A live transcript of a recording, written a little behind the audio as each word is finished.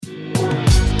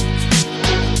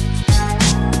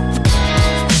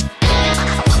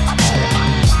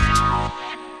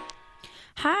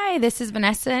this is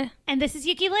Vanessa. And this is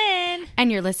Yuki Lynn.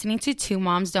 And you're listening to Two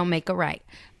Moms Don't Make a Right.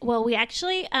 Well, we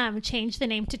actually changed the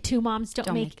name to Two Moms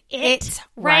Don't Make It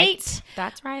Right.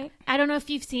 That's right. I don't know if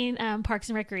you've seen Parks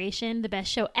and Recreation, the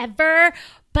best show ever,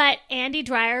 but Andy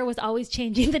Dwyer was always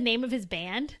changing the name of his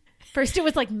band. First it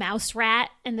was like Mouse Rat,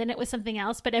 and then it was something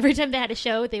else. But every time they had a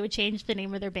show, they would change the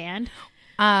name of their band.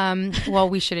 Well,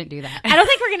 we shouldn't do that. I don't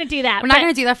think we're going to do that. We're not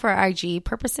going to do that for our IG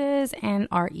purposes and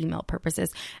our email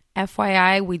purposes.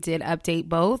 FYI, we did update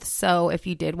both. So if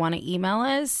you did want to email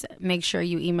us, make sure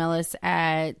you email us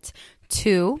at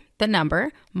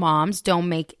moms don't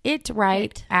make it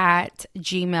right at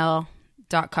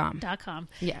gmail.com.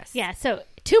 Yes. Yeah. So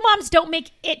Two Moms Don't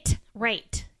Make It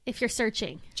Right. If you're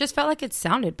searching. Just felt like it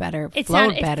sounded better. It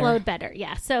flowed better.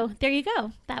 Yeah. So there you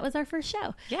go. That was our first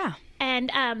show. Yeah.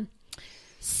 And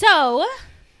so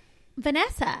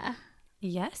Vanessa.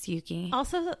 Yes, Yuki.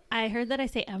 Also, I heard that I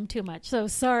say too much. So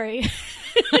sorry.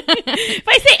 If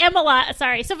I say a lot,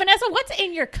 sorry. So Vanessa, what's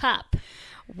in your cup?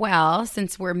 Well,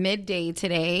 since we're midday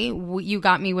today, you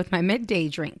got me with my midday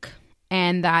drink.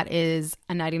 And that is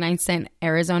a 99-cent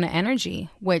Arizona Energy,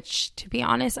 which, to be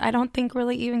honest, I don't think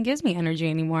really even gives me energy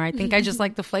anymore. I think I just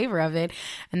like the flavor of it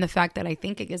and the fact that I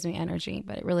think it gives me energy,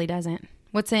 but it really doesn't.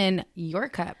 What's in your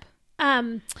cup?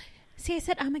 See, I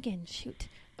said again. Shoot.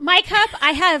 My cup,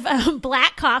 I have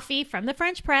black coffee from the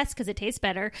French press because it tastes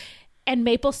better, and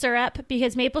maple syrup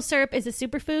because maple syrup is a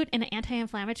superfood and an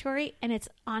anti-inflammatory, and it's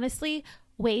honestly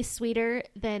way sweeter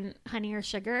than honey or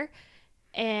sugar.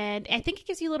 And I think it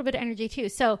gives you a little bit of energy too.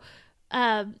 So,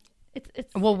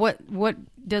 it's well, what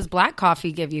does black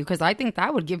coffee give you? Because I think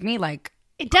that would give me like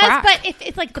it does, but if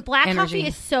it's like the black energy. Coffee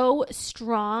is so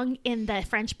strong in the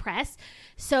French press.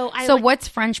 So what's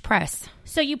French press?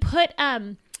 So you put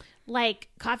like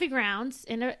coffee grounds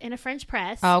in a French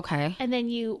press. Oh, okay. And then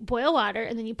you boil water,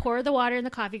 and then you pour the water in the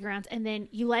coffee grounds, and then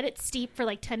you let it steep for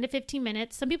like 10 to 15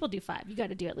 minutes. Some people do 5. You got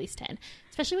to do at least 10,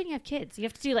 especially when you have kids. You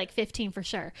have to do like 15 for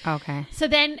sure. Okay. So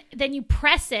then you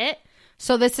press it.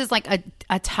 So this is like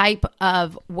a type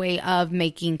of way of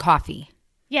making coffee.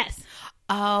 Yes.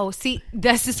 Oh, see,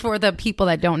 this is for the people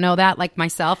that don't know that, like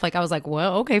myself. Like I was like,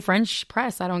 well, okay, French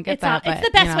press. I don't get that. It's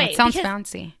the best way. It sounds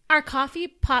fancy. Our coffee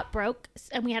pot broke,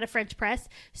 and we had a French press,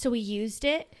 so we used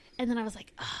it. And then I was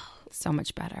like, oh, so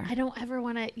much better. I don't ever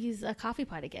want to use a coffee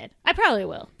pot again. I probably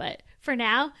will, but for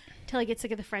now, till I get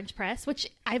sick of the French press, which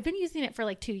I've been using it for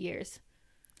like 2 years.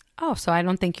 Oh, so I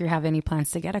don't think you have any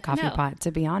plans to get a coffee pot,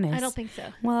 to be honest. I don't think so.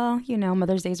 Well,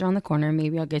 Mother's Day's around the corner.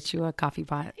 Maybe I'll get you a coffee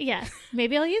pot. Yeah,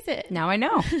 maybe I'll use it. Now I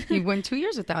know. You went 2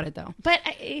 years without it, though. But,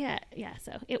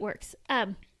 so it works.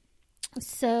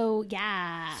 So,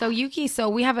 yeah. So, Yuki,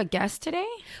 we have a guest today?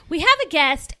 We have a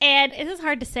guest, and it is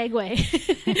hard to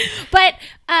segue. But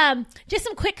just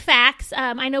some quick facts.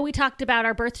 I know we talked about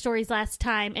our birth stories last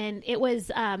time, and it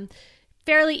was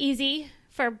fairly easy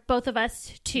for both of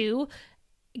us to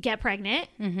get pregnant.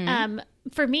 Mm-hmm.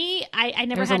 For me, I never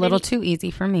had. It was a little too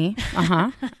easy for me.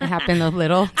 It happened a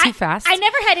little too fast. I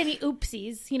never had any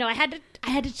oopsies. I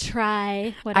had to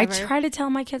try. Whatever. I try to tell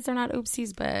my kids they're not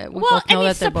oopsies, but we both know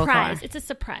that they both are. It's a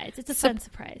surprise. It's a fun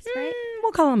surprise, right?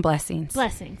 We'll call them blessings.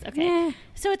 Blessings. Okay. Yeah.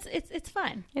 So it's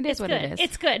fun. It is what good. it is.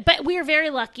 It's good, but we are very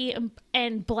lucky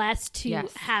and blessed to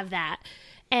have that.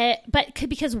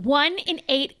 Because 1 in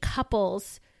 8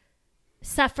 couples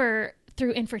suffer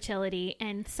through infertility,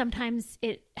 and sometimes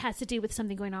it has to do with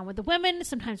something going on with the woman,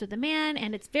 sometimes with the man,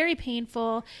 and it's very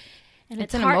painful, and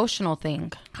it's an emotional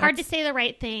thing. Hard to say the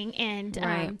right thing. And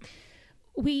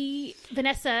right.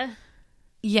 Vanessa,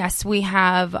 yes, we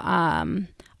have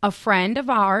a friend of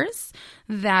ours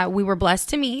that we were blessed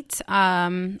to meet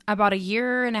about a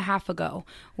year and a half ago.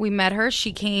 We met her.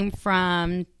 She came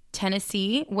from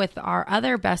Tennessee with our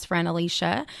other best friend,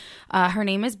 Alicia. Her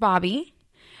name is Bobby.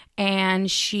 And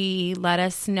she let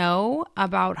us know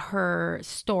about her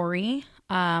story,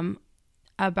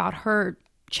 about her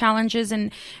challenges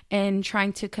in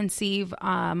trying to conceive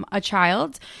a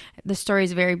child. The story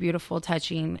is very beautiful,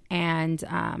 touching, and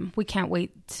we can't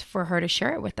wait for her to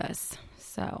share it with us.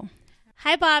 So,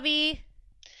 hi, Bobby.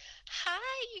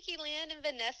 Hi, Yuki Lynn and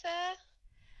Vanessa.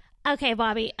 Okay,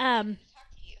 Bobby. Talk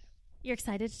to you. You're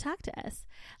excited to talk to us.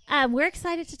 We're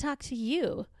excited to talk to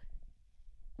you.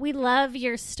 We love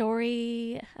your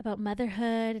story about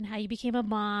motherhood and how you became a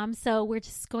mom. So we're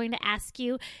just going to ask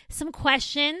you some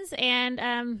questions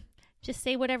and just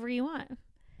say whatever you want.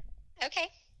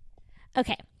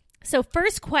 Okay. So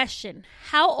first question,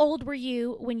 how old were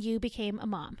you when you became a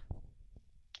mom?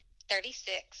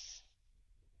 36.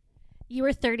 You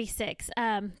were 36.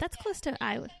 That's close to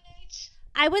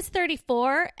I was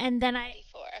 34 and then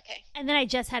 34, okay. And then I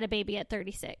just had a baby at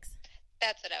 36.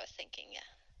 That's what I was thinking, yeah.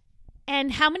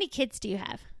 And how many kids do you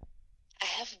have? I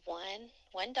have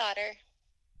one daughter.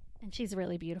 And she's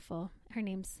really beautiful.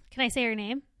 Can I say her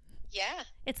name? Yeah.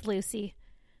 It's Lucy.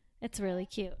 It's really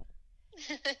cute.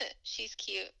 She's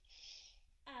cute.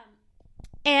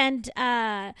 And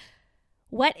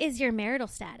what is your marital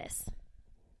status?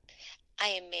 I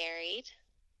am married.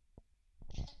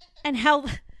 And how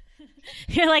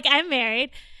you're like, I'm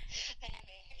married. I'm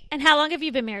married. And how long have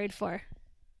you been married for?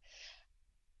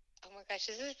 Oh my gosh,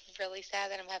 this is really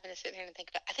sad that I'm having to sit here and think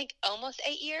about. I think almost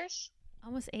 8 years.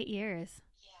 Almost 8 years.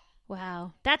 Yeah.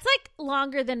 Wow. That's like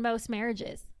longer than most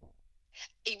marriages.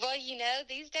 Well,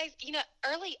 these days,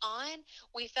 early on,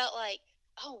 we felt like,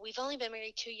 oh, we've only been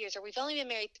married 2 years, or we've only been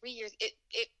married 3 years. It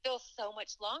feels so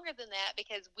much longer than that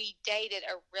because we dated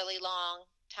a really long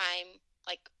time,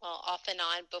 off and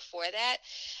on before that.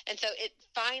 And so it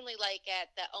finally, at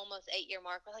the almost 8 year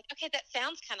mark, we're like, okay, that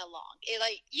sounds kind of long.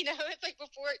 It's like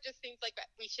before it just seems like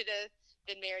we should have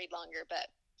been married longer, but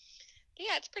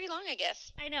yeah, it's pretty long, I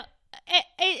guess. I know.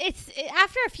 It's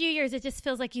after a few years, it just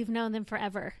feels like you've known them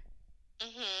forever.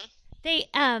 Mm-hmm.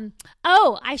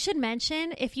 I should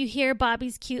mention, if you hear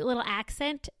Bobby's cute little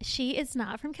accent, she is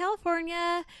not from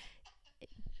California.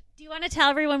 Do you want to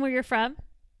tell everyone where you're from?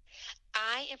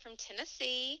 I am from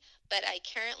Tennessee, but I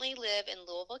currently live in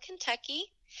Louisville, Kentucky.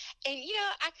 And,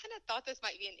 I kind of thought this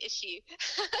might be an issue.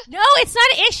 No, it's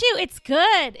not an issue. It's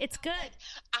good. It's good.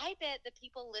 I bet the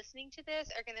people listening to this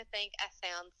are going to think I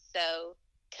sound so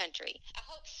country. I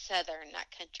hope Southern, not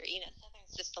country.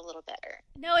 Southern's just a little better.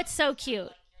 No, it's so cute.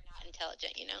 Like you're not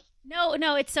intelligent, No,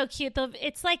 it's so cute.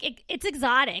 It's like, it's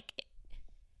exotic.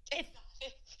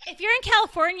 If you're in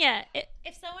California,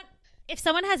 if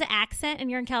someone has an accent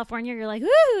and you're in California, you're like,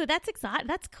 ooh, that's exotic.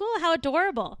 That's cool. How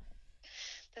adorable.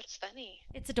 That's funny.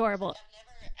 It's adorable.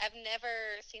 I've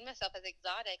never seen myself as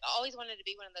exotic. I always wanted to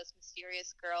be one of those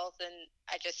mysterious girls, and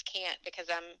I just can't because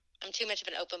I'm too much of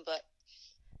an open book.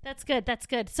 That's good. That's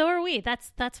good. So are we.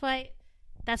 That's why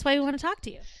we want to talk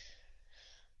to you.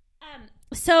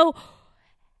 So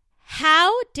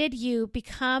how did you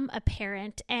become a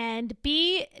parent? And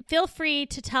feel free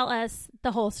to tell us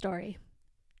the whole story.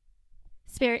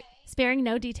 Sparing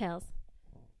no details.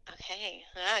 Okay.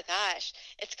 Oh, gosh.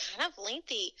 It's kind of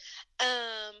lengthy.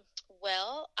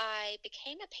 Well, I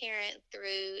became a parent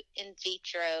through in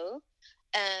vitro,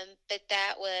 but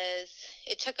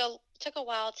it took a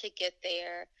while to get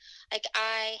there. Like,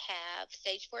 I have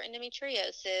stage 4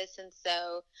 endometriosis, and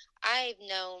so I've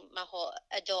known my whole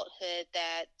adulthood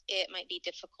that it might be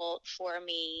difficult for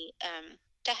me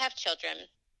to have children.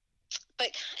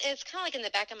 But it's kind of like in the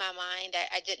back of my mind,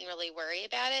 I didn't really worry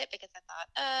about it because I thought,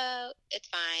 oh, it's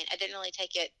fine. I didn't really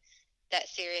take it that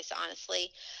serious,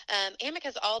 honestly. And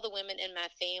because all the women in my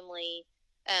family,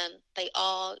 they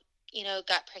all,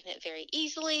 got pregnant very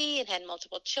easily and had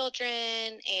multiple children.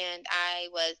 And I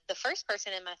was the first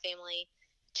person in my family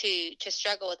to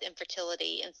struggle with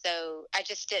infertility. And so I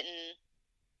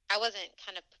wasn't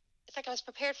it's like I was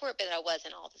prepared for it, but I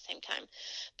wasn't all at the same time.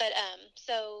 But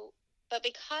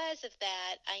because of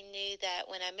that, I knew that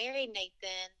when I married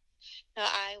Nathan,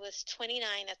 I was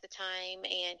 29 at the time,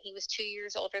 and he was 2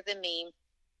 years older than me.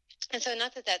 And so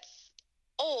not that that's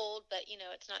old, but,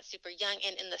 it's not super young.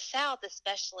 And in the South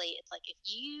especially, it's like if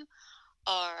you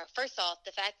are, first off,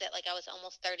 the fact that, I was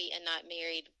almost 30 and not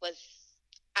married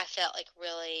I felt like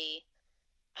really,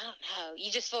 I don't know,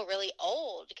 you just feel really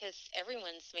old because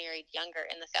everyone's married younger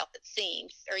in the South, it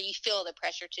seems, or you feel the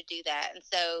pressure to do that. And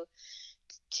so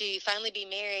to finally be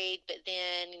married, but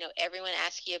then, everyone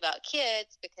asks you about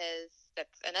kids because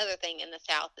that's another thing in the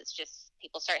South. It's just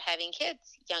people start having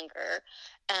kids younger.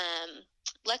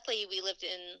 Luckily, we lived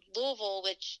in Louisville,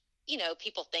 which,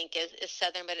 people think is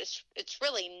Southern, but it's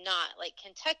really not. Like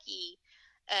Kentucky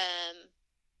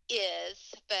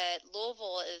is, but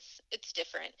Louisville it's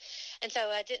different. And so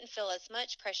I didn't feel as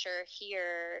much pressure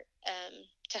here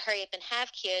to hurry up and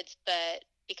have kids, but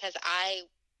because I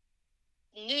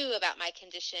knew about my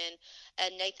condition,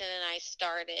 Nathan and I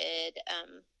started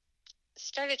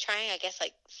trying, I guess,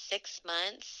 6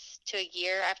 months to a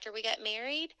year after we got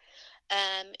married.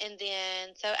 And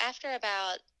then, so after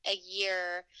about a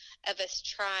year of us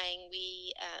trying,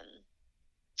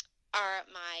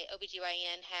 my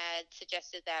OBGYN had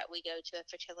suggested that we go to a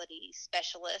fertility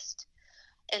specialist.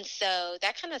 And so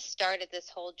that kind of started this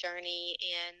whole journey,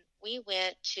 and we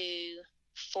went to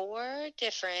 4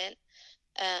 different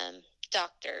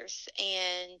doctors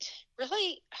and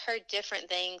really heard different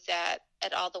things at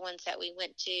all the ones that we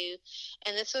went to.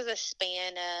 And this was a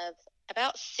span of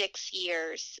about 6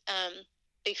 years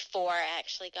before I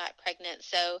actually got pregnant.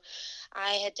 So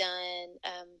I had done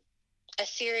a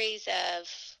series of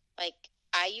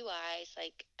IUIs,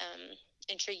 like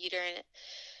intrauterine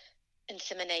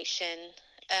insemination.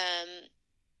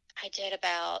 I did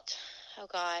about, oh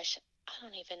gosh, I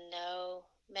don't even know,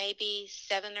 maybe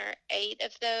 7 or 8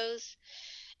 of those.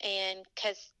 And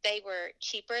because they were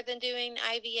cheaper than doing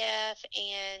IVF,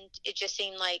 and it just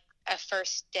seemed like a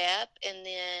first step. And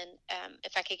then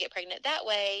if I could get pregnant that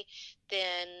way,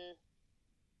 then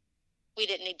we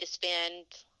didn't need to spend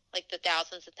like the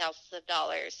thousands and thousands of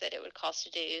dollars that it would cost to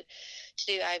do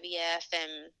IVF.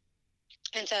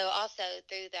 And so also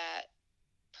through that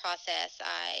process,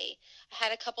 I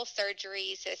had a couple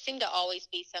surgeries. It seemed to always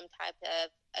be some type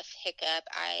of hiccup.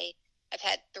 I've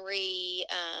had 3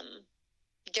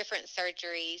 different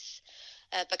surgeries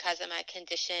because of my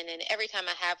condition, and every time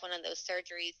I have one of those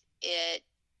surgeries, it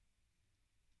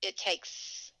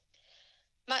takes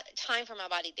my time for my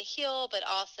body to heal, but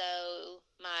also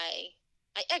my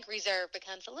egg reserve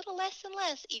becomes a little less and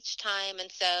less each time, and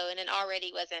it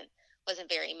already wasn't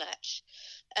very much.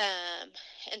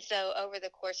 And so over the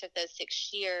course of those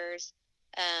 6 years,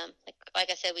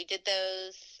 like I said, we did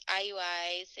those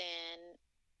IUIs, and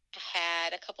I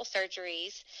had a couple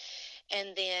surgeries,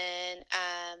 and then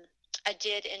I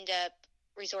did end up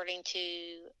resorting to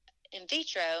in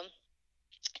vitro.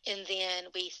 And then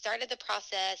we started the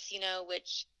process,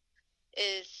 which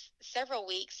is several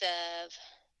weeks of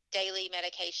daily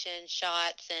medication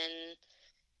shots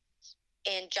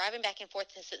and driving back and forth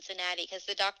to Cincinnati, because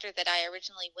the doctor that I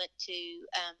originally went to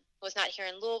was not here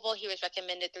in Louisville. He was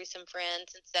recommended through some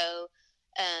friends. And so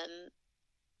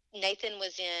Nathan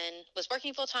was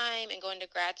working full time and going to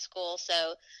grad school.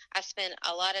 So I spent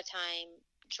a lot of time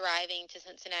driving to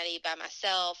Cincinnati by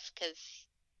myself, because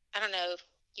I don't know if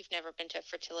you've never been to a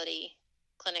fertility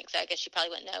clinic, so I guess you probably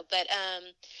wouldn't know, but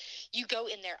you go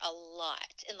in there a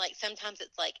lot, and like sometimes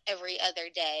it's like every other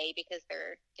day, because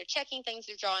they're checking things,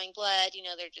 they're drawing blood,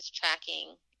 they're just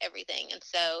tracking everything. And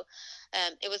so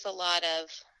it was a lot of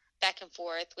back and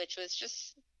forth, which was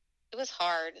just, it was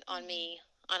hard on me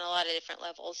on a lot of different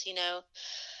levels.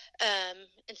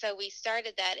 And so we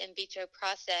started that in vitro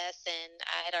process, and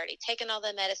I had already taken all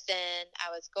the medicine.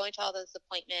 I was going to all those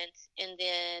appointments, and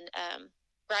then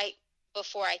right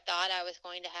before I thought I was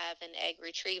going to have an egg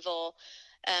retrieval,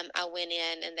 I went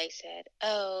in and they said,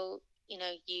 oh,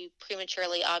 you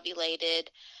prematurely ovulated,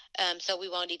 so we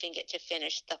won't even get to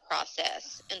finish the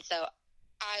process. And so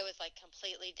I was like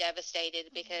completely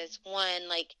devastated, because one,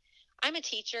 like, I'm a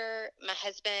teacher. My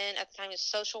husband at the time was a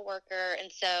social worker,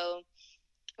 and so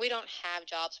we don't have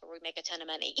jobs where we make a ton of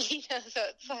money, so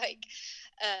it's like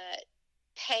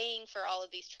paying for all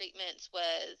of these treatments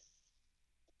was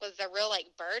a real like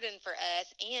burden for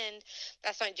us. And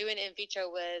that's why doing in vitro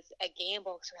was a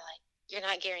gamble, because we're like, you're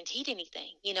not guaranteed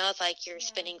anything. It's like you're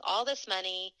spending all this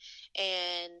money,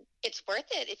 and it's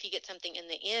worth it if you get something in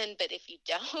the end. But if you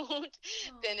don't,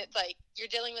 then it's like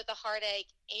you're dealing with the heartache,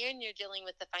 and you're dealing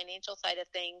with the financial side of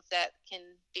things that can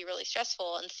be really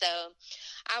stressful. And so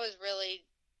I was really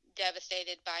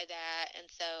devastated by that. And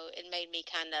so it made me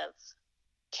kind of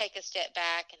take a step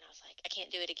back, and I was like, I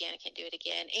can't do it again.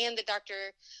 And the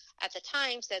doctor at the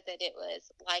time said that it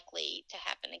was likely to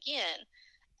happen again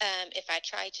if I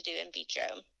tried to do in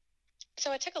vitro.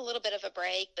 So I took a little bit of a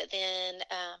break, but then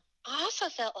I also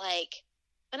felt like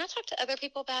when I talked to other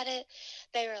people about it,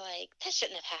 they were like, that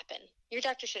shouldn't have happened. Your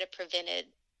doctor should have prevented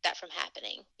that from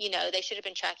happening. They should have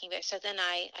been tracking it. So then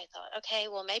I thought, okay,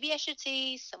 well, maybe I should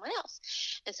see someone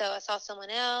else. And so I saw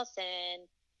someone else, and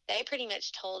they pretty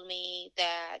much told me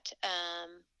that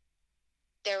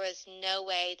there was no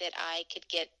way that I could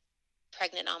get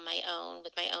pregnant on my own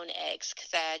with my own eggs, because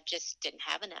I just didn't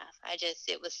have enough.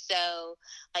 It was so,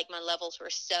 like, my levels were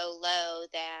so low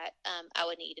that I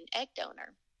would need an egg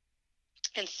donor.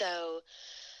 And so,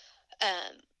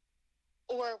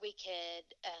 or we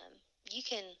could, you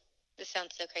can, this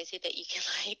sounds so crazy, but you can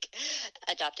like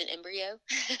adopt an embryo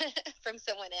from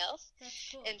someone else.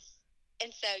 That's cool.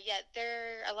 And so, yeah,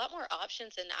 there are a lot more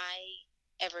options than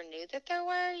I ever knew that there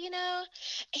were,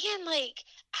 and like,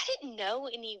 I didn't know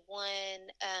anyone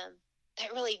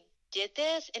that really did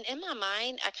this. And in my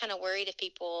mind, I kind of worried that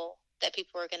people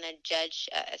were going to judge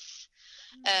us.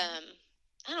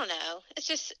 I don't know.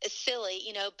 It's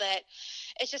silly, but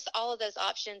it's just all of those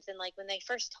options. And like, when they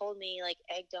first told me like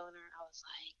egg donor, I was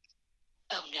like,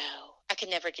 oh no, I could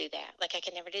never do that. Like, I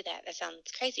could never do that. That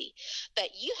sounds crazy. But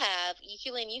you have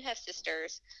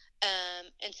sisters.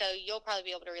 And so you'll probably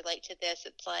be able to relate to this.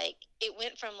 It's like, it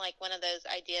went from like one of those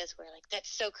ideas where like,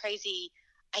 that's so crazy,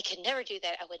 I could never do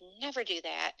that, I would never do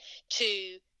that, to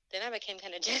then I became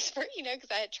kind of desperate,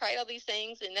 because I had tried all these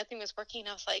things and nothing was working.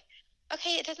 I was like,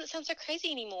 okay, it doesn't sound so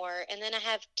crazy anymore. And then I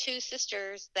have two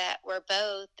sisters that were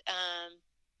both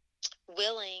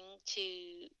willing to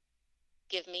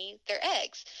give me their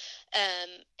eggs.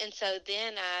 And so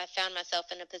then I found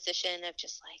myself in a position of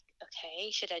just like,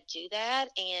 okay, should I do that?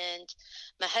 And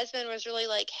my husband was really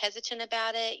like hesitant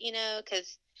about it,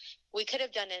 because we could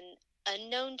have done an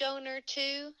unknown donor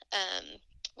too,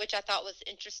 which I thought was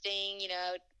interesting,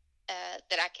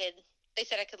 that they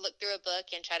said I could look through a book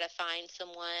and try to find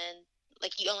someone.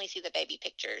 Like, you only see the baby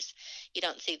pictures. You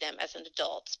don't see them as an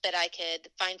adult. But I could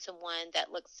find someone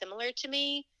that looks similar to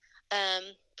me,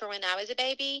 for when I was a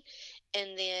baby.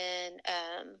 And then,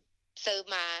 so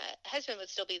my husband would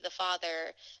still be the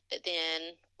father, but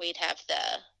then we'd have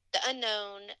the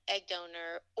unknown egg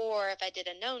donor, or if I did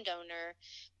a known donor,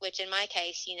 which in my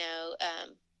case,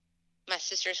 my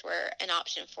sisters were an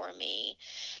option for me.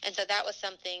 And so that was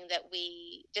something that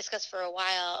we discussed for a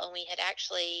while, and we had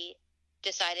actually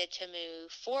decided to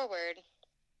move forward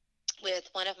with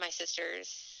one of my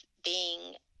sisters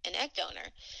being an egg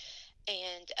donor.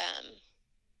 And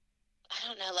I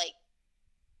don't know, like,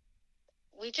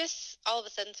 we just all of a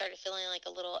sudden started feeling like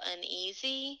a little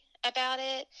uneasy about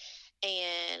it.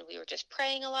 And we were just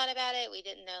praying a lot about it. We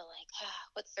didn't know, like,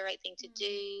 what's the right thing to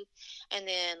do. And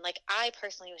then, like, I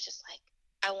personally was just like,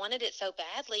 I wanted it so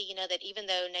badly, that even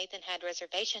though Nathan had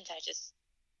reservations, I just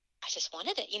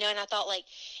wanted it, and I thought, like,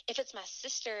 if it's my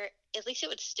sister, at least it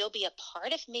would still be a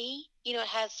part of me. It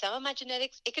has some of my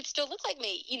genetics. It could still look like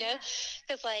me,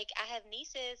 because, like, I have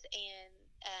nieces, and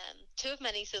two of my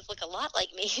nieces look a lot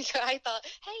like me. So I thought,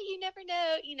 hey, you never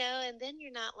know, and then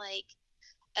you're not like,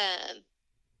 I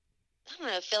don't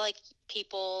know, feel like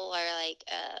people are like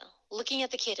looking at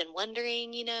the kid and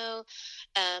wondering, I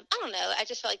don't know. I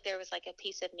just felt like there was like a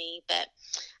piece of me, but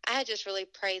I just really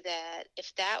pray that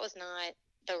if that was not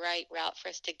the right route for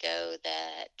us to go,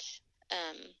 that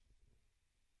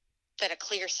a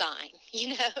clear sign,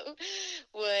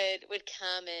 would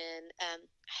come. And I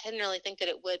didn't really think that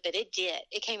it would, but it did.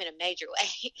 It came in a major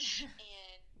way.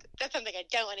 And that's something I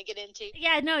don't want to get into.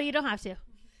 Yeah, no, you don't have to.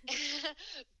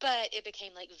 But it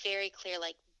became like very clear,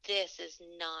 like, this is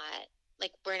not,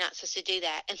 like, we're not supposed to do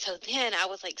that. And so then I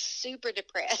was like super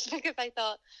depressed because I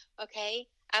thought, okay,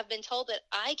 I've been told that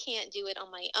I can't do it on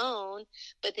my own,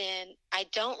 but then I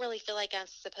don't really feel like I'm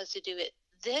supposed to do it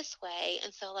this way.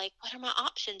 And so, like, what are my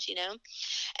options,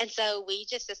 And so we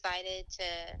just decided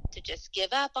to just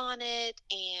give up on it,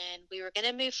 and we were going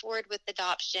to move forward with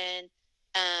adoption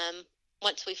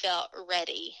once we felt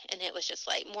ready. And it was just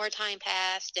like more time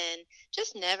passed and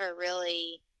just never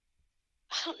really,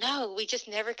 I don't know, we just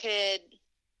never could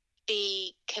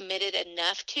be committed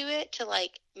enough to it to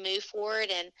like move forward.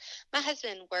 And my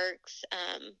husband works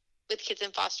with kids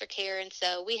in foster care, and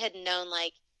so we had known,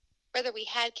 like, whether we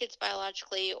had kids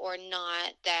biologically or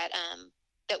not, that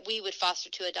that we would foster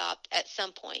to adopt at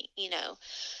some point,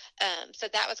 so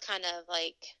that was kind of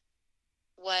like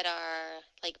what our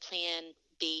like plan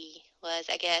B was,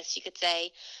 I guess you could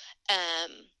say.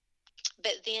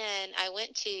 But then I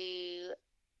went to,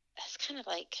 it's kind of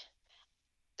like,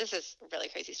 this is a really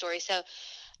crazy story. So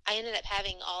I ended up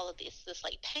having all of this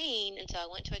like pain. And so I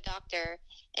went to a doctor,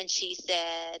 and she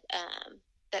said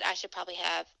that I should probably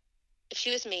have, if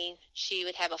she was me, she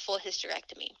would have a full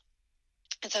hysterectomy.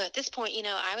 And so at this point,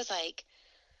 I was like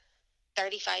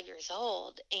 35 years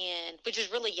old, and which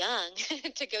is really young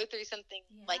to go through something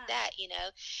like that,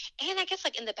 And I guess,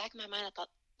 like, in the back of my mind, I thought,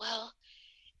 well,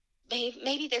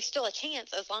 maybe there's still a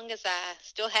chance as long as I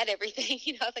still had everything,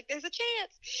 I was like, there's a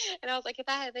chance. And I was like, if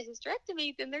I have a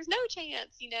hysterectomy, then there's no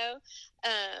chance,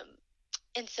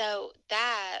 And so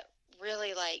that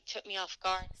really like took me off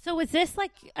guard. So is this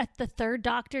like the third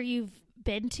doctor you've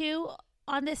been to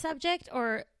on this subject,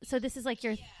 or so this is like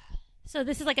your, so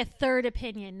this is like a third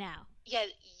opinion now? Yeah.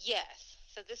 Yes.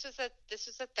 So this was a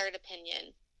third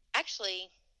opinion. Actually,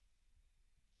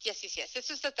 yes. This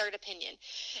was the third opinion.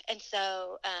 And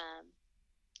so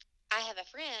I have a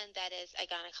friend that is a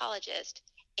gynecologist,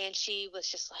 and she was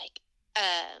just like,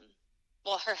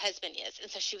 well, her husband is.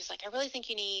 And so she was like, I really think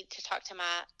you need to talk to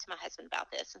my husband about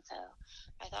this. And so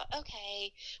I thought,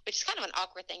 okay, which is kind of an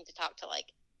awkward thing to talk to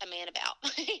like a man about,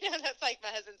 that's like my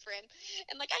husband's friend.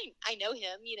 And like, I know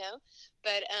him,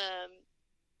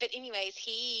 but anyways,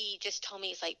 he just told me,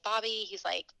 he's like, Bobby, he's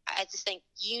like, I just think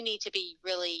you need to be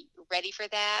really ready for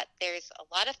that. There's a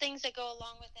lot of things that go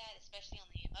along with that, especially on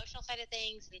the emotional side of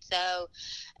things. And so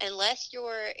unless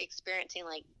you're experiencing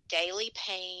like daily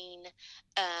pain,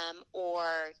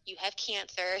 or you have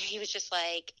cancer, he was just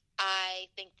like, I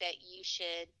think that you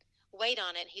should wait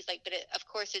on it. He's like, but of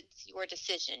course it's your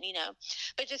decision,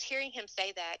 but just hearing him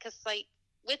say that, because like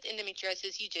with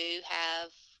endometriosis, you do have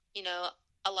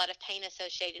a lot of pain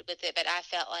associated with it, but I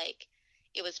felt like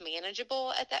it was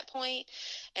manageable at that point.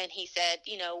 And he said,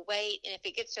 wait, and if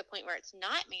it gets to a point where it's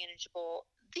not manageable,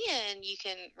 then you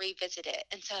can revisit it.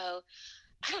 And so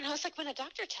I don't know. It's like when a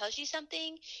doctor tells you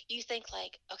something, you think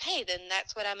like, okay, then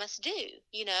that's what I must do,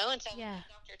 And so when the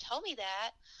doctor told me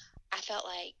that, I felt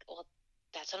like, well,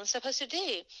 that's what I'm supposed to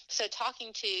do. So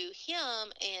talking to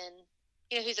him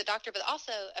and, who's a doctor, but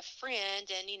also a friend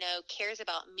and, cares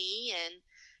about me and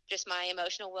just my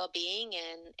emotional well-being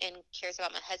and cares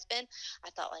about my husband, I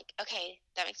thought like, okay,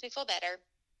 that makes me feel better.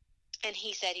 And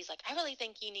he said, he's like, I really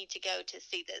think you need to go to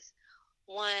see this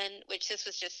one, which this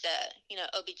was just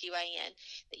OBGYN,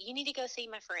 that you need to go see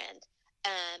my friend.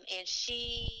 And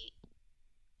she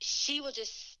will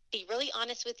just be really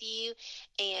honest with you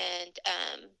and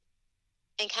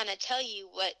kind of tell you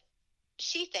what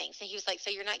she thinks. And he was like, so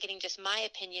you're not getting just my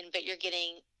opinion, but you're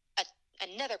getting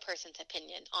another person's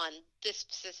opinion on this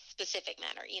specific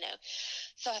matter,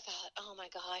 So I thought, oh my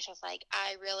gosh, I was like,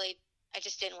 I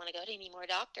just didn't want to go to any more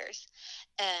doctors.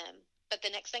 But the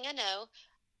next thing I know,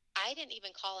 I didn't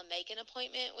even call and make an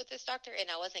appointment with this doctor, and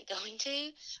I wasn't going to,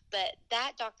 but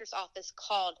that doctor's office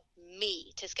called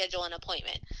me to schedule an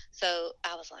appointment. So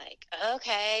I was like,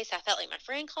 okay. So I felt like my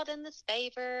friend called in this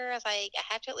favor. I was like,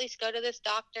 I have to at least go to this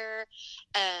doctor.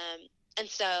 And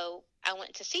so I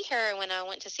went to see her, and when I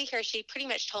went to see her, she pretty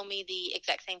much told me the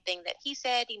exact same thing that he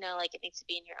said, like it needs to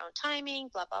be in your own timing,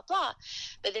 blah, blah, blah.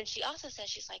 But then she also said,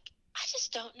 she's like, I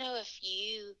just don't know if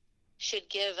you should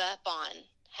give up on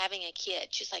having a kid.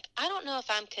 She's like, I don't know if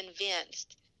I'm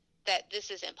convinced that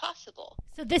this is impossible.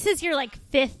 So this is your like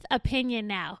fifth opinion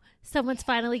now. Someone's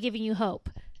finally giving you hope.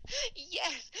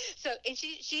 Yes. So, and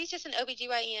she's just an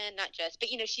OBGYN, not just, but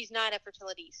she's not a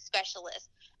fertility specialist.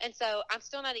 And so I'm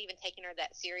still not even taking her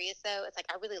that serious though. It's like,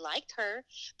 I really liked her,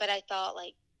 but I thought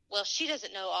like, well, she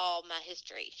doesn't know all my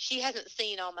history. She hasn't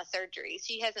seen all my surgeries.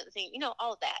 She hasn't seen,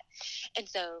 all of that. And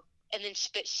so,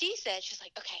 but she said, she's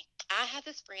like, okay, I have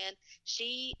this friend.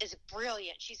 She is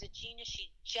brilliant. She's a genius. She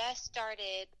just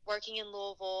started working in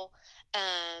Louisville.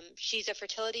 She's a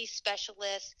fertility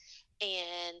specialist.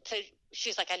 And so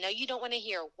she's like, I know you don't want to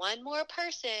hear one more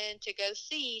person to go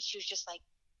see. She was just like,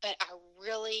 but I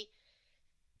really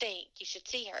think you should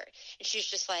see her. And she's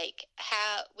just like,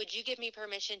 how would you give me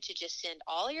permission to just send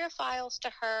all your files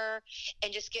to her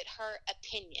and just get her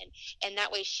opinion? And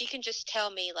that way she can just tell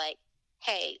me like,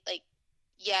 hey, like,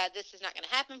 yeah, this is not going to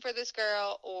happen for this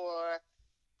girl, or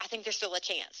I think there's still a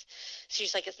chance.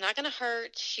 She's like, it's not going to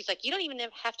hurt. She's like, you don't even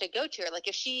have to go to her. Like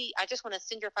I just want to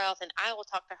send your files and I will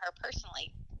talk to her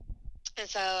personally. And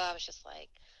so I was just like,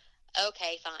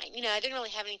 okay, fine. I didn't really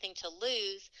have anything to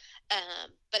lose.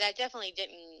 But I definitely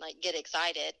didn't like get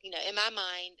excited. In my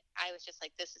mind, I was just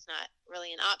like, this is not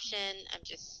really an option. I'm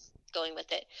just going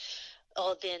with it.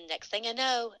 Oh, then next thing I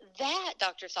know, that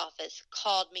doctor's office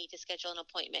called me to schedule an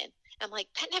appointment. I'm like,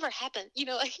 that never happened.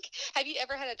 Like, have you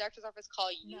ever had a doctor's office call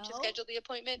you to schedule the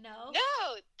appointment? No,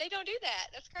 they don't do that.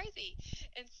 That's crazy.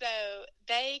 And so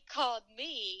they called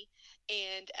me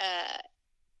and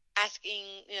asking,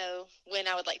 when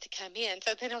I would like to come in.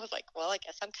 So then I was like, well, I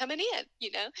guess I'm coming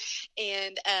in,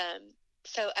 And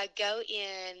so I go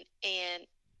in, and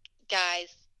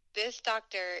guys, this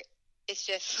doctor is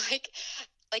just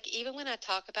like even when I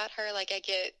talk about her, like I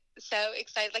get so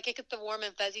excited, like I get the warm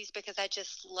and fuzzies because I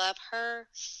just love her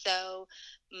so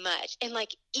much. And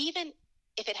like, even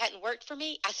if it hadn't worked for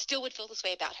me, I still would feel this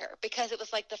way about her because it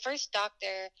was like the first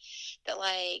doctor that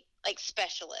like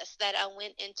specialist that I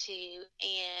went into,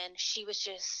 and she was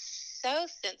just so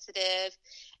sensitive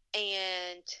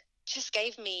and just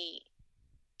gave me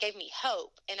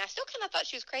hope. And I still kind of thought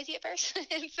she was crazy at first.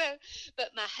 And so, but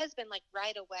my husband, like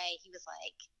right away, he was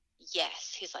like,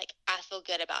 yes, he's like, I feel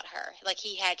good about her. Like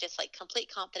he had just like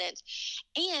complete confidence.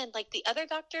 And like the other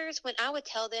doctors, when I would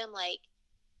tell them like,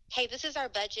 hey, this is our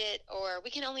budget, or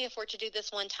we can only afford to do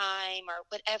this one time, or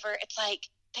whatever, it's like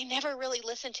they never really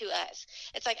listen to us.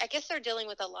 It's like, I guess they're dealing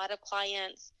with a lot of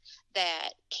clients that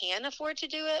can afford to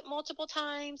do it multiple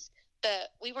times, but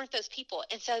we weren't those people.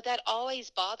 And so that always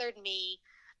bothered me,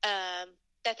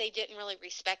 that they didn't really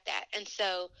respect that. And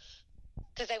so,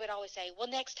 because they would always say, well,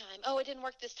 next time, oh, it didn't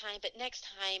work this time, but next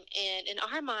time. And in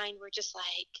our mind, we're just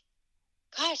like,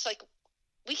 gosh, like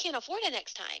we can't afford it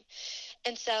next time.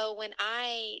 And so when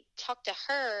I talked to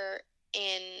her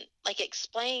and like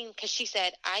explained, because she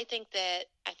said, I think that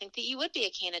you would be a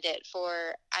candidate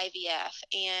for IVF,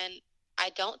 and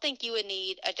I don't think you would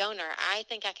need a donor. I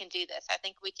think I can do this. I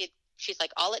think we could. She's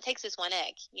like, all it takes is one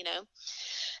egg,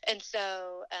 And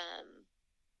so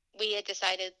we had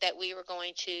decided that we were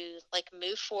going to like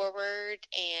move forward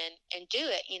and do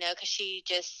it,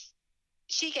 because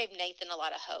she gave Nathan a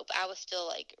lot of hope. I was still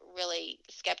like really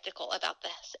skeptical about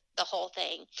the whole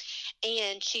thing.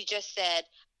 And she just said,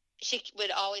 she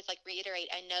would always like reiterate,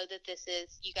 I know that this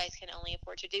is, you guys can only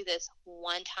afford to do this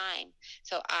one time.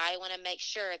 So I want to make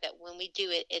sure that when we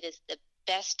do it, it is the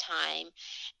best time,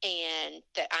 and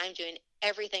that I'm doing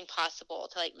everything possible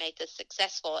to like make this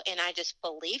successful. And I just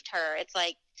believed her. It's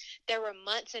like there were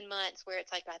months and months where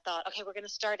it's like I thought, okay, we're going to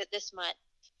start it this month,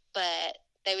 but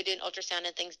they would do an ultrasound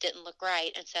and things didn't look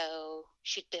right. And so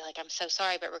she'd be like, I'm so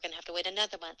sorry, but we're going to have to wait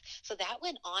another month. So that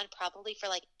went on probably for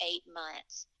like 8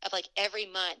 months of like every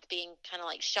month being kind of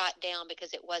like shot down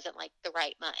because it wasn't like the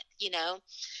right month, you know,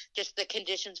 just the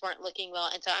conditions weren't looking well.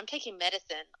 And so I'm taking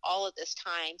medicine all of this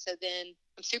time. So then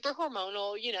I'm super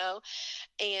hormonal, you know,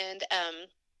 and,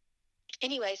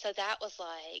 anyway, so that was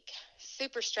like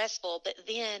super stressful. But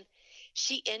then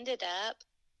she ended up,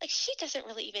 like, she doesn't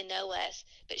really even know us,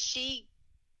 but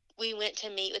we went to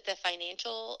meet with the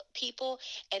financial people,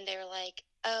 and they're like,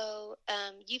 oh,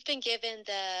 you've been given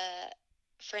the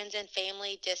friends and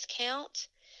family discount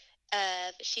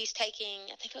of, she's taking,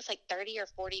 I think it was like 30 or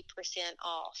 40%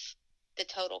 off the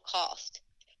total cost.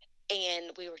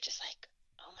 And we were just like,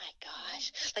 oh my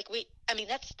gosh. Like I mean,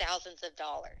 that's thousands of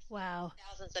dollars. Wow.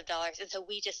 Thousands of dollars. And so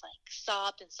we just like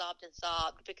sobbed and sobbed and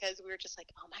sobbed because we were just like,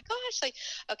 oh my gosh, like,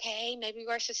 okay, maybe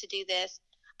we are supposed to do this.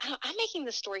 I'm making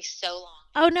the story so long.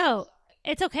 Oh, no.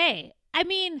 It's okay. I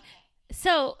mean,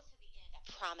 so. I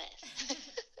promise.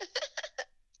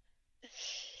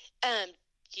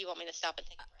 Do you want me to stop and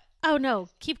take a breath? Oh, no.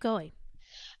 Keep going.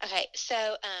 Okay.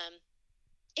 So,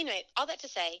 anyway, all that to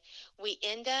say, we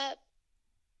end up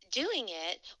doing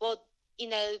it. Well, you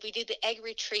know, we do the egg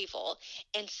retrieval.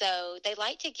 And so they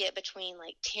like to get between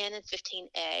like 10 and 15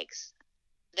 eggs.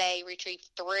 They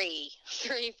retrieved three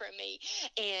from me.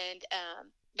 And,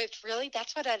 but really,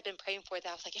 that's what I'd been praying for. That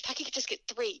I was like, if I could just get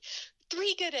three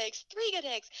good eggs.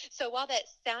 So while that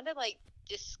sounded like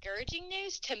discouraging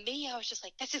news, to me, I was just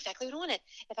like, that's exactly what I wanted.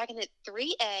 If I can hit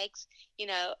 3 eggs, you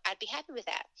know, I'd be happy with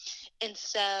that. And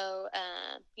so,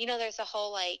 you know, there's a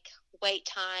whole like wait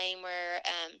time where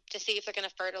to see if they're going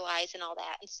to fertilize and all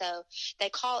that. And so they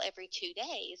call every 2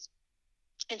 days.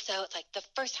 And so it's like the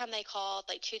first time they called,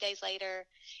 like 2 days later,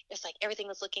 it's like everything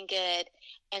was looking good.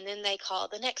 And then they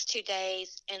called the next 2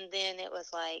 days, and then it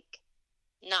was like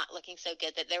not looking so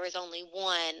good, that there was only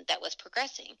one that was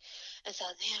progressing. And so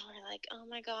then we're like, oh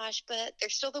my gosh, but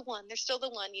there's still the one,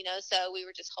 you know. So we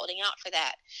were just holding out for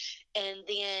that. And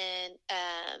then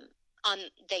on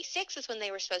day 6 is when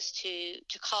they were supposed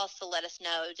to call us to let us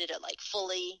know, did it like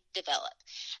fully develop.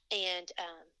 And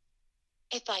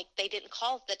it's like they didn't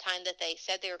call the time that they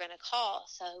said they were going to call.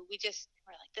 So we just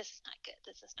were like, this is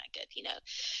not good, you know.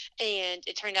 And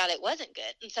it turned out it wasn't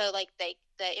good. And so like the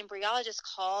embryologist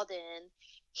called in.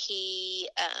 He,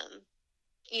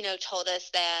 you know, told us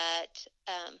that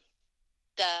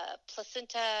the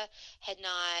placenta had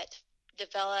not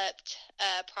developed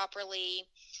properly,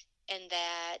 and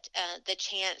that the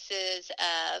chances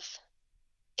of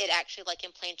it actually like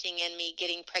implanting in me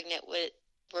getting pregnant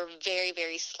were very,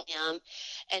 very slim,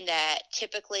 and that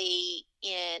typically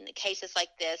in cases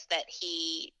like this that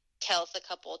he tells the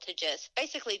couple to just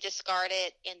basically discard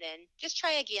it and then just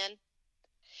try again.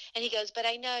 And he goes, but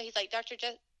I know, he's like, I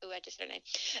just said her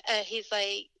name. He's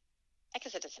like, I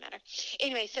guess it doesn't matter.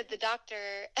 Anyway, so the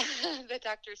doctor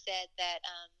said that,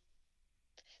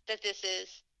 that this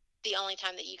is the only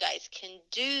time that you guys can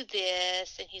do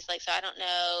this. And he's like, so I don't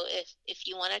know if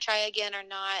you want to try again or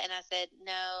not. And I said,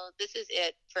 no, this is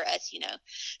it for us, you know.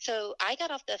 So I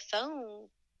got off the phone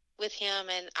with him,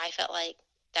 and I felt like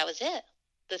that was it.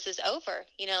 This is over,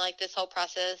 you know, like this whole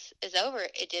process is over.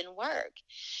 It didn't work.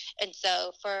 And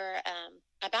so for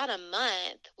about a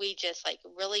month, we just like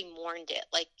really mourned it,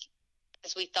 like,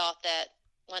 as we thought that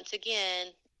once again,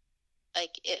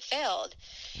 like it failed.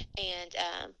 And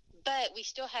but we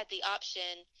still had the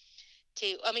option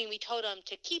to, I mean, we told them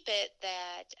to keep it,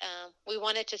 that we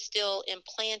wanted to still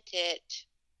implant it,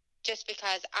 just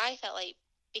because I felt like,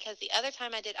 because the other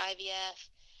time I did IVF,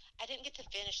 I didn't get to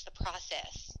finish the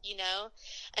process, you know?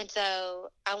 And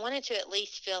so I wanted to at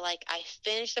least feel like I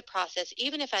finished the process,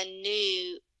 even if I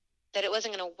knew that it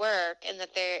wasn't going to work and that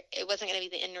it wasn't going to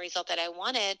be the end result that I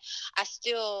wanted.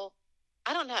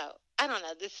 I don't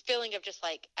know, this feeling of just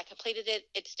like, I completed it,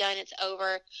 it's done, it's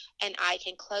over, and I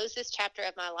can close this chapter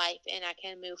of my life and I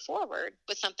can move forward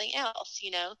with something else, you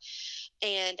know?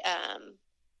 And,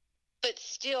 but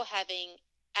still having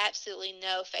absolutely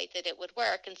no faith that it would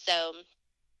work. And so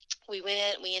we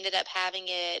ended up having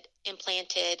it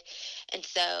implanted. And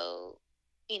so,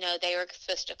 you know, they were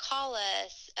supposed to call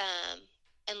us,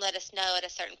 and let us know at a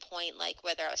certain point, like,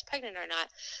 whether I was pregnant or not.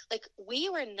 Like, we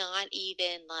were not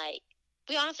even, like,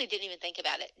 we honestly didn't even think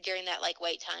about it during that, like,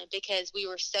 wait time, because we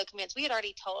were so convinced. We had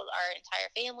already told our entire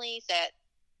families that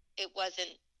it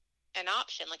wasn't an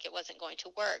option, like, it wasn't going to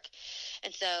work.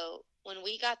 And so when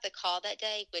we got the call that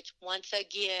day, which once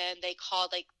again, they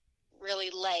called, like,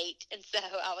 really late. And so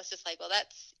I was just like, well,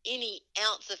 that's any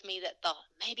ounce of me that thought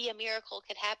maybe a miracle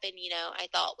could happen, I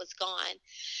thought was gone.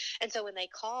 And so when they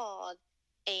called,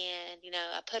 and,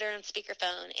 I put her on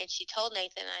speakerphone, and she told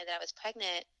Nathan and I that I was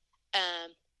pregnant,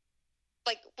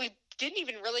 like, we didn't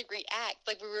even really react.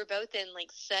 Like, we were both in,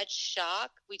 like, such shock.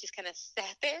 We just kind of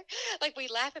sat there. Like, we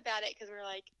laugh about it because we're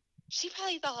like, she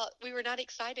probably thought we were not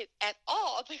excited at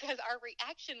all, because our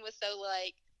reaction was so,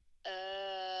 like,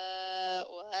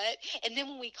 what? And then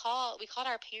when we called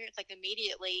our parents, like,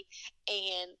 immediately,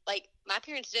 and, like, my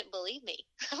parents didn't believe me.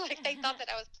 Like, they thought that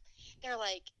they're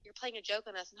like, you're playing a joke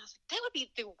on us. And I was like, that would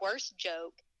be the worst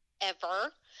joke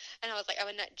ever. And I was like, I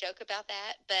would not joke about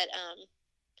that. But,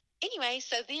 anyway,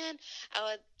 so then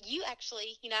you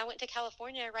actually, I went to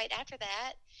California right after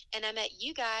that, and I met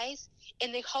you guys.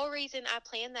 And the whole reason I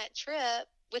planned that trip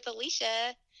with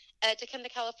Alicia to come to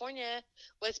California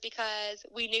was because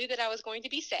we knew that I was going to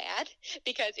be sad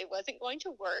because it wasn't going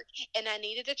to work, and I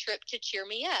needed a trip to cheer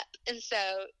me up. And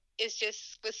so it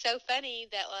just was so funny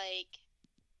that, like,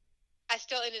 I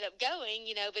still ended up going,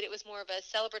 but it was more of a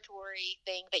celebratory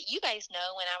thing. But you guys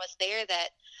know when I was there that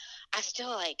I still,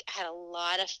 like, had a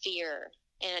lot of fear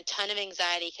and a ton of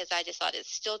anxiety, because I just thought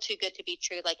it's still too good to be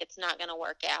true. Like, it's not going to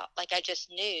work out. Like, I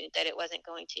just knew that it wasn't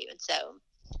going to. And so.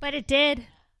 But it did.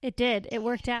 It did. It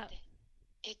worked out.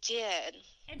 It did.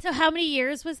 And so how many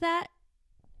years was that?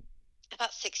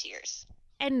 About 6 years.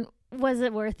 And was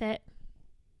it worth it?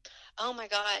 Oh, my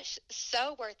gosh.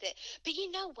 So worth it. But you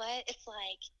know what? It's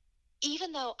like,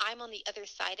 even though I'm on the other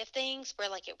side of things where,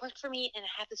 like, it worked for me and I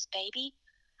have this baby,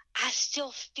 I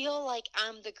still feel like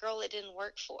I'm the girl it didn't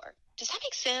work for. Does that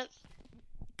make sense?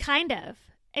 Kind of.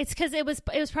 It's because it was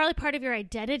probably part of your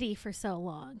identity for so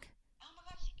long. Oh my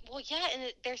gosh. Well, yeah,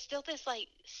 and there's still this, like,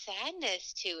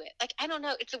 sadness to it. Like, I don't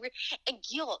know. It's a weird, and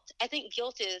guilt. I think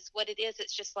guilt is what it is.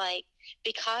 It's just like,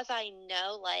 because I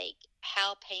know, like,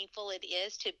 how painful it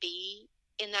is to be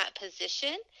in that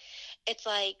position. It's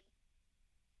like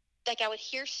I would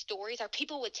hear stories, or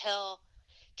people would tell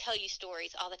you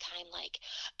stories all the time, like,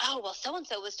 oh, well,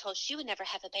 so-and-so was told she would never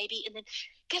have a baby, and then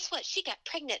guess what? She got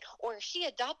pregnant, or she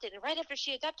adopted, and right after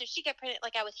she adopted, she got pregnant.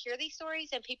 Like, I would hear these stories,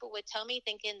 and people would tell me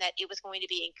thinking that it was going to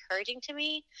be encouraging to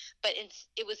me, but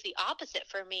it was the opposite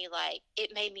for me. Like,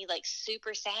 it made me, like,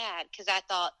 super sad, because I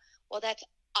thought, well, that's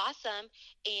awesome,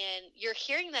 and you're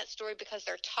hearing that story because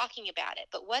they're talking about it.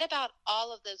 But what about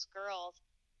all of those girls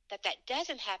that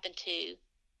doesn't happen to?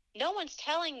 No one's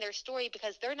telling their story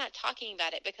because they're not talking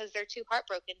about it, because they're too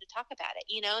heartbroken to talk about it,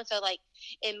 And so, like,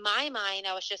 in my mind,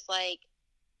 I was just like,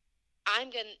 I'm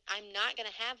not going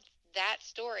to have that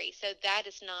story. So that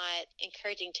is not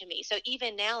encouraging to me. So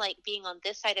even now, like, being on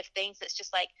this side of things, it's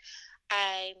just like,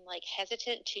 I'm, like,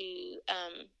 hesitant to,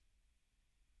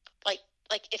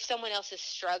 like if someone else is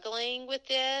struggling with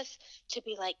this, to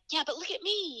be like, yeah, but look at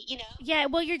me, Yeah,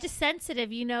 well, you're just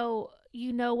sensitive. You know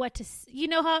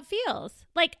how it feels.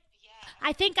 Like, Yeah.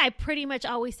 I think I pretty much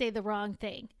always say the wrong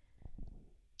thing.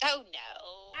 Oh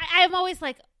no. I'm always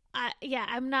like,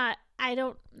 I'm not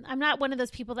one of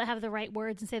those people that have the right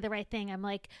words and say the right thing. I'm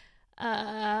like,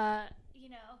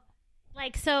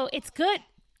 like, so it's good.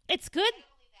 It's good.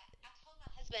 I told my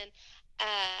husband,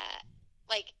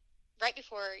 like, right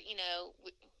before,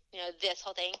 this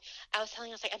whole thing, I was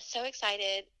like, I'm so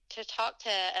excited to talk to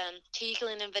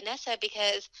Evelyn and Vanessa,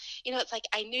 because, it's like,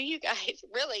 I knew you guys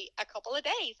really a couple of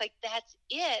days, like, that's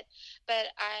it. But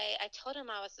I told him,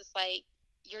 I was just like,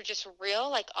 you're just real,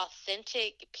 like,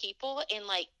 authentic people, and,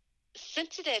 like,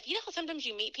 sensitive. How sometimes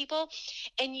you meet people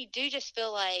and you do just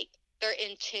feel like they're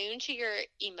in tune to your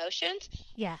emotions.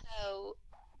 Yeah. So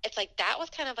it's like, that was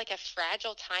kind of like a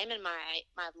fragile time in my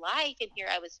life. And here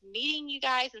I was meeting you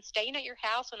guys and staying at your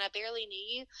house when I barely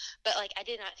knew you. But, like, I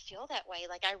did not feel that way.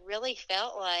 Like, I really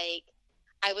felt like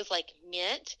I was, like,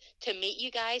 meant to meet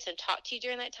you guys and talk to you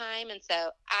during that time. And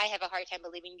so I have a hard time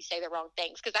believing you say the wrong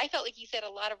things, because I felt like you said a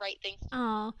lot of right things.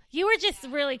 Oh, you were just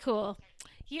really cool.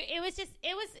 It was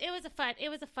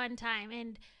a fun time.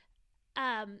 And,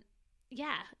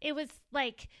 yeah, it was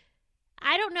like,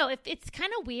 I don't know if it's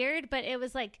kind of weird, but it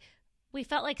was like, we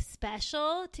felt like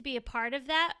special to be a part of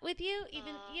that with you.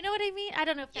 Even, you know what I mean? I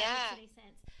don't know if that makes any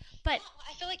sense, but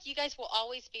I feel like you guys will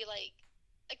always be like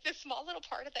like the small little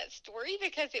part of that story,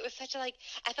 because it was such a, like,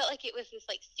 I felt like it was this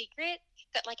like secret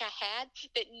that like I had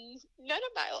that none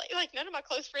of my none of my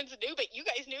close friends knew, but you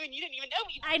guys knew, and you didn't even know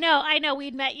me. I know.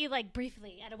 We'd met you like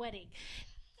briefly at a wedding.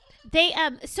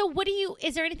 So what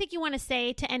is there anything you want to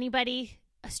say to anybody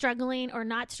struggling or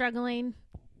not struggling?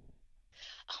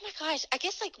 Oh my gosh, I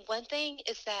guess like one thing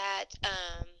is that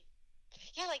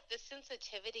like the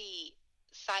sensitivity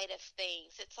side of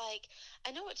things. It's like,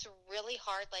 I know it's really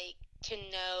hard like to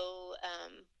know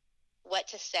what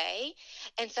to say,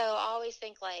 and so I always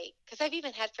think, like, because I've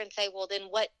even had friends say, well, then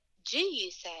what do you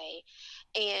say?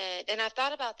 And I've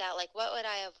thought about that, like, what would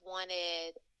I have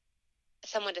wanted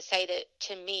someone to say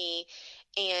to me?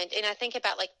 And I think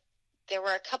about, like, there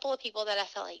were a couple of people that I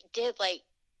felt like did like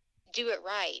do it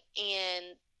right,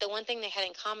 and the one thing they had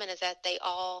in common is that they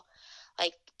all,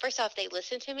 like, first off, they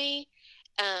listened to me,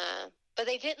 but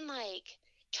they didn't like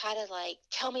try to like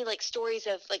tell me like stories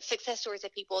of like success stories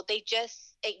of people. They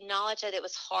just acknowledged that it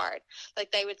was hard.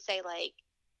 Like, they would say, like,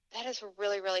 that is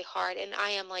really, really hard, and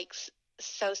I am like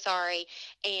so sorry,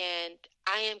 and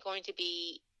I am going to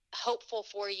be hopeful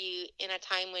for you in a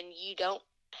time when you don't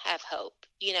have hope,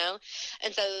 you know?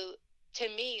 And so to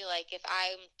me, like, if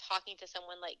I'm talking to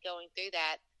someone like going through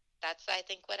that, that's, I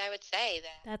think, what I would say.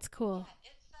 That's cool.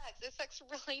 Yeah, it sucks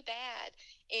really bad,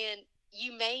 and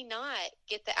you may not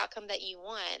get the outcome that you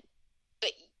want,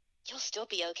 but you'll still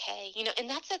be okay, you know? And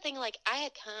that's the thing, like, I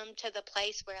had come to the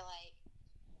place where, like,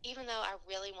 even though I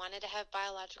really wanted to have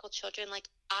biological children, like,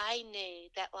 I knew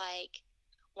that, like,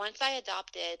 once I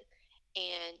adopted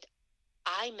and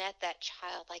I met that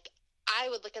child, like, I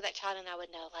would look at that child and I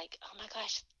would know, like, oh my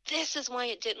gosh, this is why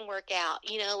it didn't work out,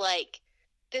 you know, like,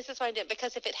 this is why I didn't,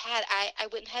 because if it had, I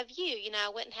wouldn't have you, you know, I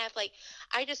wouldn't have, like,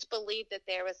 I just believed that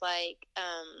there was, like,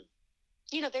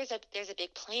 you know, there's a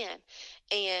big plan,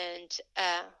 and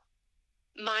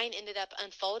mine ended up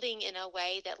unfolding in a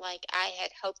way that, like, I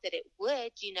had hoped that it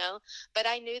would, you know, but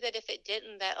I knew that if it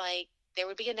didn't, that, like, there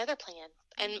would be another plan,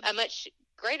 and a much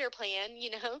greater plan,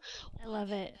 you know. I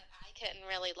love it. I couldn't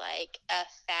really, like,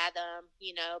 fathom,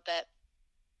 you know, but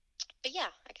yeah,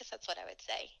 I guess that's what I would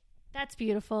say. That's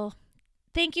beautiful.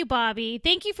 Thank you, Bobbi.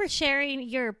 Thank you for sharing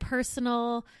your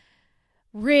personal,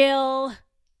 real,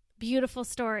 beautiful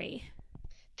story.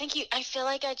 Thank you. I feel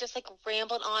like I just like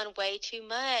rambled on way too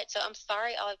much. So I'm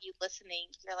sorry, all of you listening.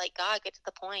 You're like, God, get to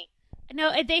the point.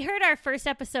 No, they heard our first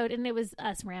episode and it was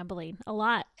us rambling a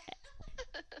lot.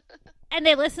 And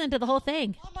they listened to the whole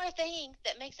thing. One more thing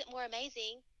that makes it more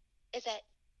amazing is that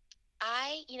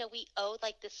we owed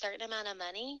like this certain amount of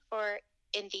money for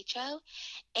in vitro.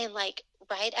 And like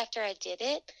right after I did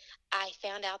it, I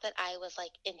found out that I was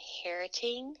like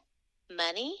inheriting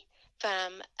money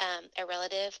from a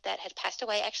relative that had passed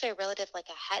away. Actually, a relative like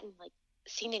I hadn't like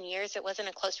seen in years. It wasn't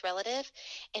a close relative,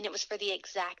 and it was for the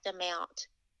exact amount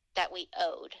that we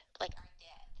owed, like our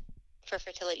debt for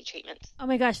fertility treatments. Oh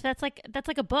my gosh, that's like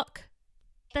a book.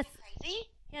 That's crazy.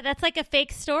 Yeah, that's like a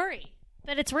fake story,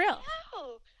 but it's real.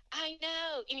 I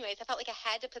know. Anyways, I felt like I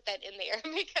had to put that in there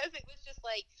because it was just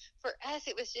like, for us,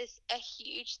 it was just a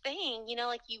huge thing, you know,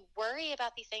 like you worry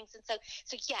about these things. And so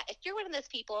yeah, if you're one of those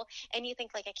people and you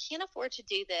think like, I can't afford to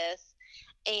do this,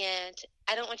 and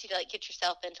I don't want you to like get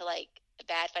yourself into like a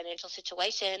bad financial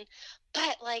situation,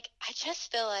 but like, I just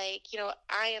feel like, you know,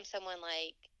 I am someone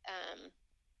like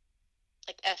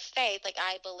a faith, like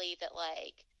I believe that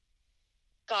like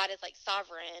God is like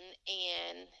sovereign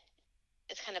and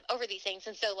is kind of over these things.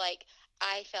 And so like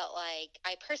I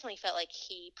personally felt like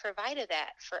he provided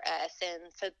that for us,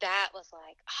 and so that was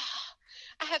like,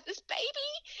 I have this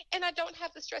baby and I don't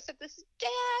have the stress of this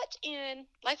debt, and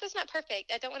life is not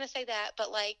perfect, I don't want to say that,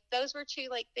 but like those were two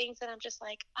like things that I'm just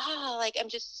like, like I'm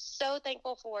just so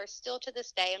thankful for still to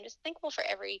this day. I'm just thankful for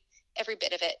every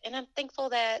bit of it, and I'm thankful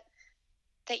that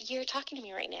you're talking to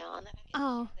me right now and that I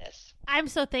can do this. I'm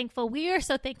so thankful. We are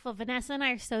so thankful. Vanessa and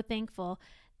I are so thankful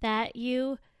that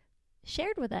you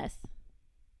shared with us.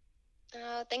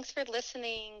 Thanks for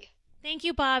listening. Thank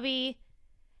you, Bobbi.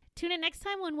 Tune in next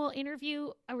time when we'll interview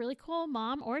a really cool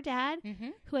mom or dad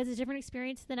who has a different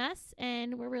experience than us,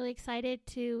 and we're really excited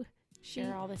to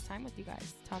share all this time with you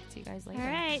guys. Talk to you guys later. All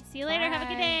right. See you later. Bye. Have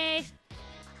a good day.